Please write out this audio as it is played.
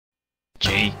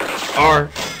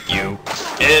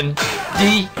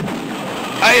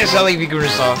ISLE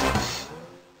Vigurusov.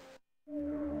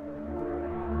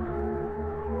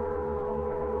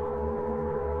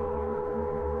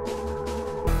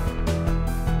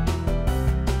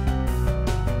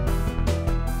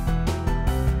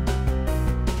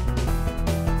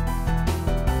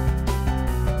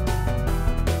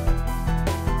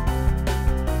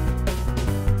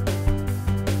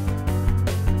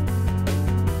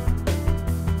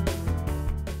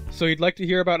 So you'd like to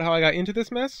hear about how I got into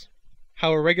this mess?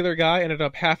 How a regular guy ended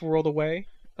up half a world away,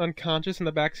 unconscious in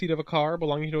the backseat of a car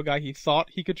belonging to a guy he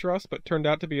thought he could trust but turned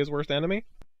out to be his worst enemy?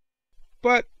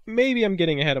 But maybe I'm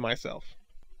getting ahead of myself.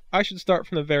 I should start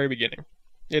from the very beginning.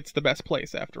 It's the best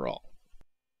place, after all.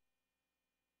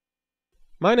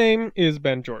 My name is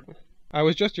Ben Jordan. I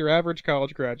was just your average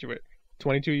college graduate,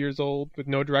 22 years old, with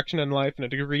no direction in life and a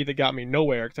degree that got me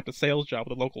nowhere except a sales job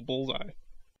with a local bullseye.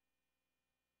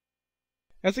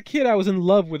 As a kid, I was in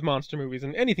love with monster movies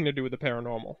and anything to do with the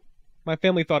paranormal. My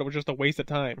family thought it was just a waste of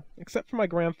time, except for my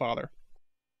grandfather.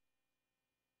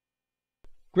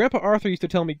 Grandpa Arthur used to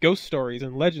tell me ghost stories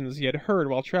and legends he had heard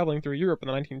while traveling through Europe in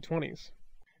the 1920s.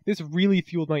 This really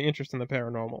fueled my interest in the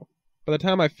paranormal. By the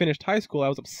time I finished high school, I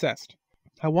was obsessed.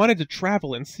 I wanted to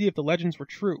travel and see if the legends were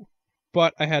true,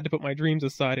 but I had to put my dreams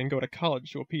aside and go to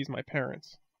college to appease my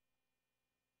parents.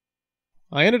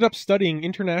 I ended up studying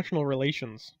international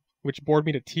relations, which bored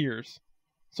me to tears,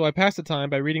 so I passed the time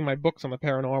by reading my books on the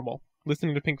paranormal,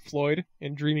 listening to Pink Floyd,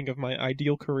 and dreaming of my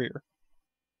ideal career.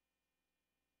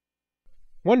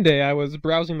 One day I was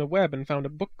browsing the web and found a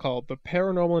book called The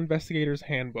Paranormal Investigator's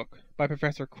Handbook by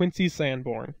Professor Quincy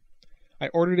Sanborn. I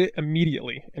ordered it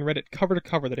immediately and read it cover to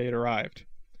cover the day it arrived.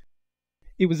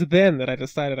 It was then that I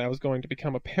decided I was going to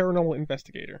become a paranormal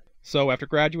investigator. So after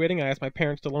graduating, I asked my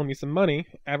parents to loan me some money,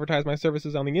 advertised my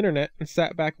services on the internet, and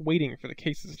sat back waiting for the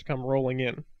cases to come rolling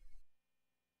in.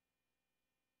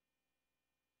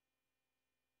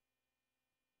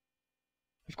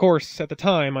 Of course, at the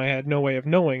time, I had no way of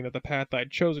knowing that the path I'd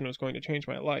chosen was going to change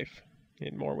my life,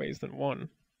 in more ways than one.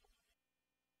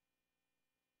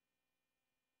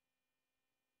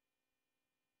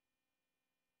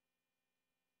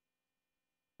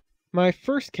 My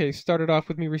first case started off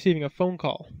with me receiving a phone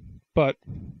call, but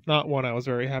not one I was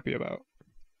very happy about.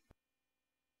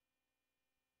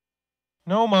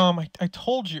 No, Mom, I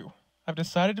told you. I've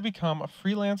decided to become a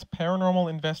freelance paranormal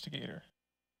investigator.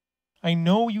 I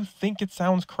know you think it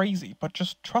sounds crazy, but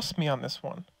just trust me on this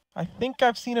one. I think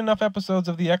I've seen enough episodes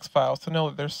of The X-Files to know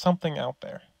that there's something out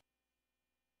there.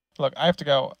 Look, I have to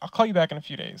go. I'll call you back in a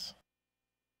few days.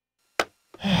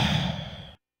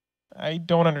 I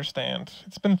don't understand.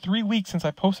 It's been 3 weeks since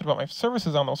I posted about my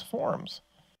services on those forums.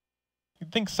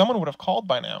 You'd think someone would have called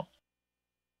by now.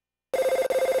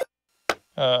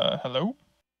 Hello?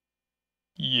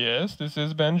 Yes, this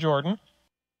is Ben Jordan.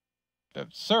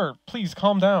 Sir, please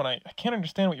calm down. I can't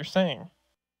understand what you're saying.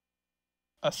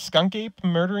 A skunk ape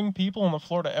murdering people in the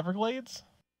Florida Everglades?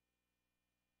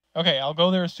 Okay, I'll go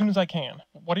there as soon as I can.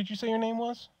 What did you say your name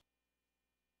was?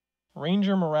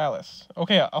 Ranger Morales.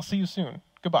 Okay, I'll see you soon.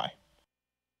 Goodbye.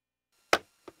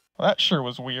 Well, that sure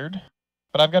was weird.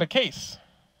 But I've got a case.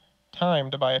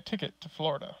 Time to buy a ticket to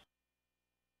Florida.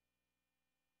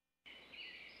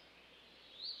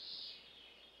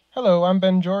 Hello, I'm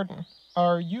Ben Jordan.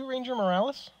 Are you Ranger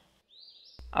Morales?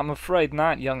 I'm afraid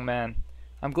not, young man.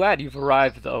 I'm glad you've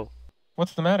arrived, though.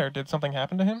 What's the matter? Did something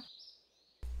happen to him?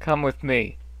 Come with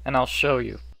me, and I'll show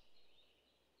you.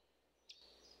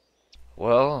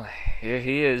 Well, here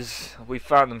he is. We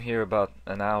found him here about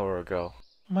an hour ago.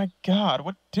 My God,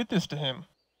 what did this to him?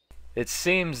 It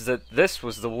seems that this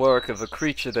was the work of a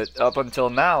creature that up until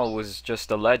now was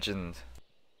just a legend.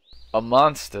 A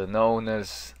monster known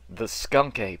as the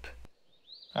skunk ape.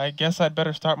 I guess I'd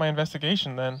better start my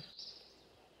investigation then.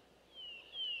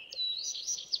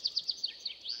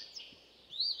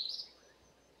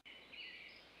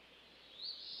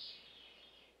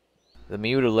 The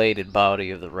mutilated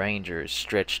body of the ranger is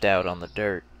stretched out on the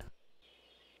dirt.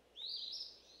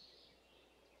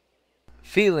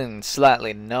 Feeling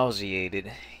slightly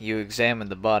nauseated, you examine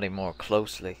the body more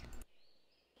closely.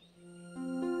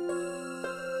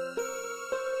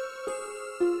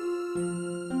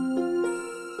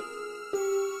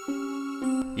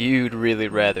 You'd really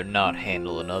rather not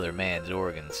handle another man's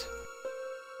organs.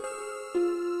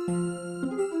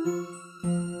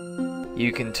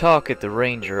 You can talk at the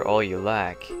ranger all you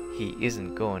like, he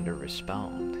isn't going to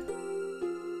respond.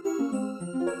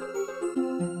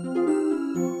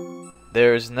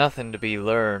 There is nothing to be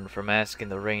learned from asking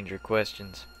the ranger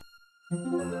questions.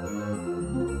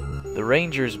 The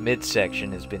ranger's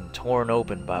midsection has been torn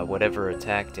open by whatever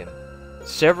attacked him.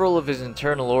 Several of his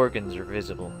internal organs are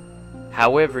visible.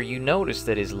 However, you notice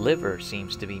that his liver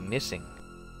seems to be missing.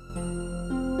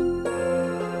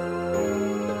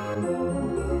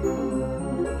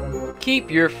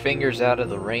 Keep your fingers out of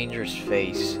the ranger's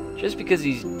face. Just because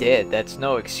he's dead, that's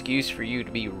no excuse for you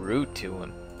to be rude to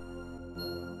him.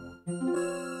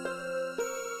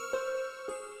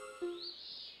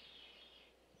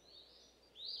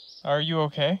 Are you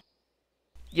okay?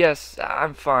 Yes,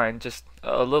 I'm fine, just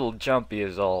a little jumpy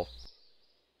is all.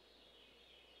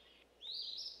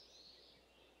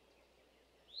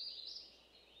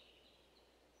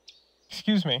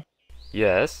 Excuse me.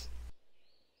 Yes?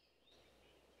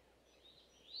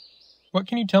 What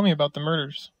can you tell me about the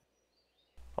murders?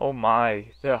 Oh my,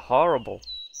 they're horrible.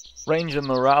 Ranger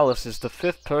Morales is the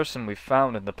 5th person we've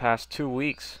found in the past 2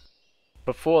 weeks.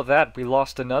 Before that, we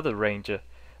lost another ranger,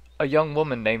 a young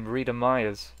woman named Rita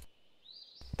Myers.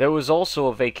 There was also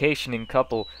a vacationing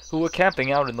couple who were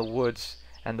camping out in the woods,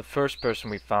 and the first person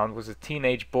we found was a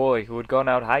teenage boy who had gone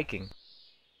out hiking.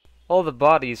 All the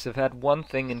bodies have had one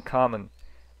thing in common.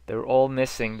 They're all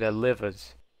missing their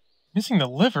livers. Missing the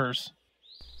livers?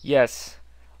 Yes,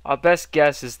 our best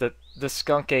guess is that the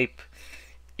skunk ape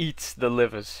eats the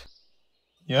livers.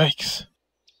 Yikes.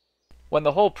 When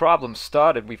the whole problem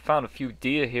started, we found a few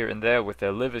deer here and there with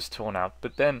their livers torn out,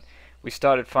 but then we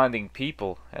started finding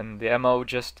people, and the MO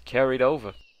just carried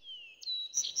over.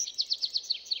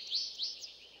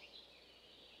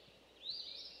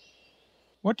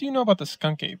 What do you know about the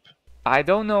skunk ape? I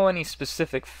don't know any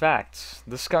specific facts.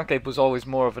 The skunk ape was always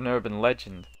more of an urban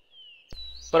legend.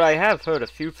 But I have heard a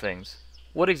few things.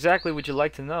 What exactly would you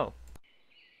like to know?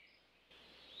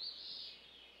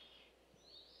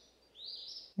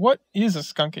 What is a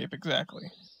skunk ape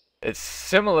exactly? It's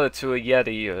similar to a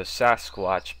Yeti or a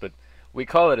Sasquatch, but we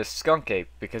call it a skunk ape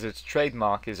because its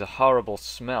trademark is a horrible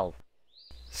smell.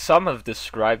 Some have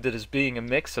described it as being a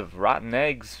mix of rotten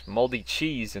eggs, moldy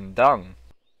cheese, and dung.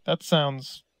 That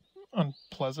sounds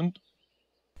unpleasant.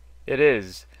 It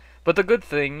is, but the good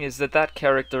thing is that that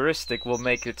characteristic will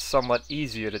make it somewhat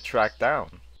easier to track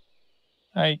down.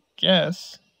 I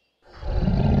guess.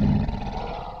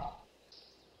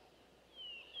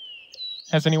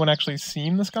 Has anyone actually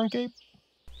seen the skunk ape?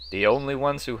 The only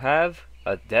ones who have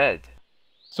are dead.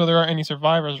 So there aren't any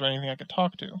survivors or anything I could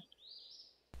talk to?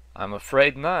 I'm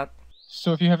afraid not.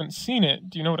 So if you haven't seen it,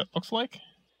 do you know what it looks like?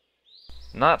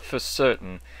 Not for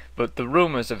certain, but the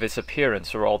rumors of its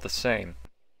appearance are all the same.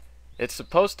 It's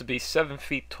supposed to be 7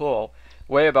 feet tall,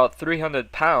 weigh about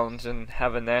 300 pounds, and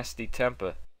have a nasty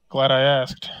temper. Glad I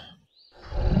asked.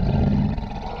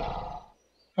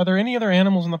 Are there any other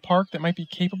animals in the park that might be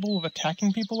capable of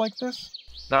attacking people like this?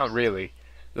 Not really.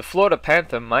 The Florida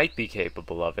panther might be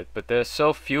capable of it, but there's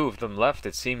so few of them left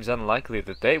it seems unlikely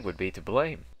that they would be to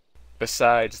blame.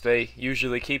 Besides, they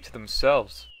usually keep to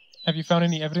themselves. Have you found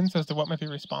any evidence as to what might be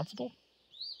responsible?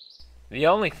 The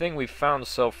only thing we've found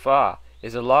so far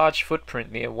is a large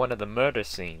footprint near one of the murder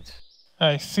scenes.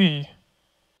 I see.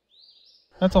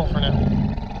 That's all for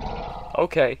now.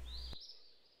 Okay.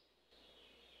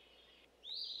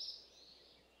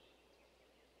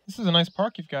 This is a nice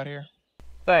park you've got here.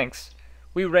 Thanks.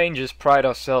 We rangers pride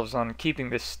ourselves on keeping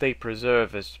this state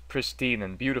preserve as pristine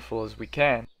and beautiful as we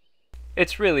can.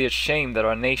 It's really a shame that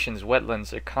our nation's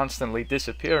wetlands are constantly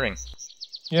disappearing.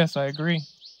 Yes, I agree.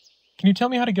 Can you tell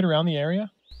me how to get around the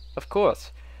area? Of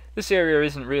course. This area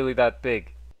isn't really that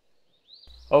big.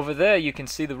 Over there you can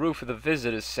see the roof of the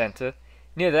visitors center.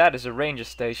 Near that is a ranger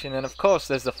station, and of course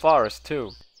there's the forest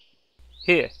too.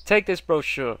 Here, take this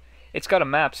brochure. It's got a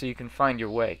map so you can find your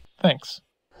way. Thanks.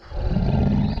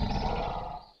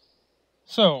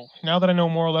 So, now that I know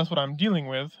more or less what I'm dealing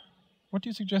with, what do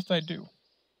you suggest I do?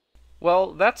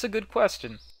 Well, that's a good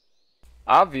question.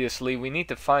 Obviously, we need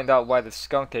to find out why the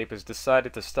skunk ape has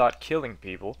decided to start killing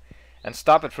people, and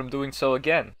stop it from doing so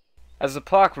again. As a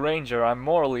park ranger, I'm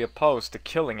morally opposed to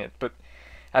killing it, but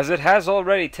as it has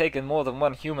already taken more than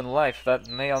one human life, that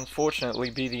may unfortunately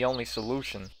be the only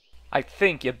solution. I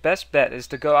think your best bet is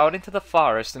to go out into the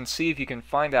forest and see if you can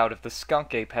find out if the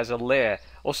skunk ape has a lair,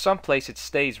 or someplace it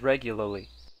stays regularly.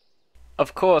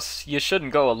 Of course, you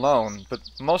shouldn't go alone, but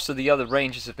most of the other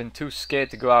rangers have been too scared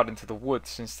to go out into the woods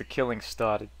since the killing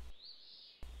started.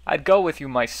 I'd go with you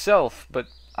myself, but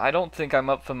I don't think I'm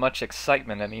up for much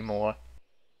excitement anymore.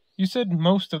 You said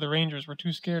most of the rangers were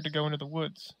too scared to go into the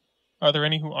woods. Are there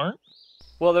any who aren't?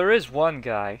 Well, there is one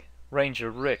guy, Ranger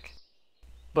Rick.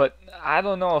 But I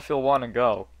don't know if he'll want to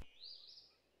go.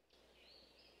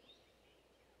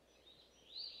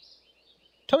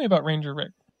 Tell me about Ranger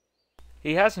Rick.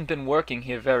 He hasn't been working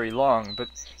here very long, but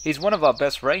he's one of our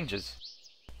best rangers.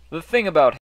 The thing about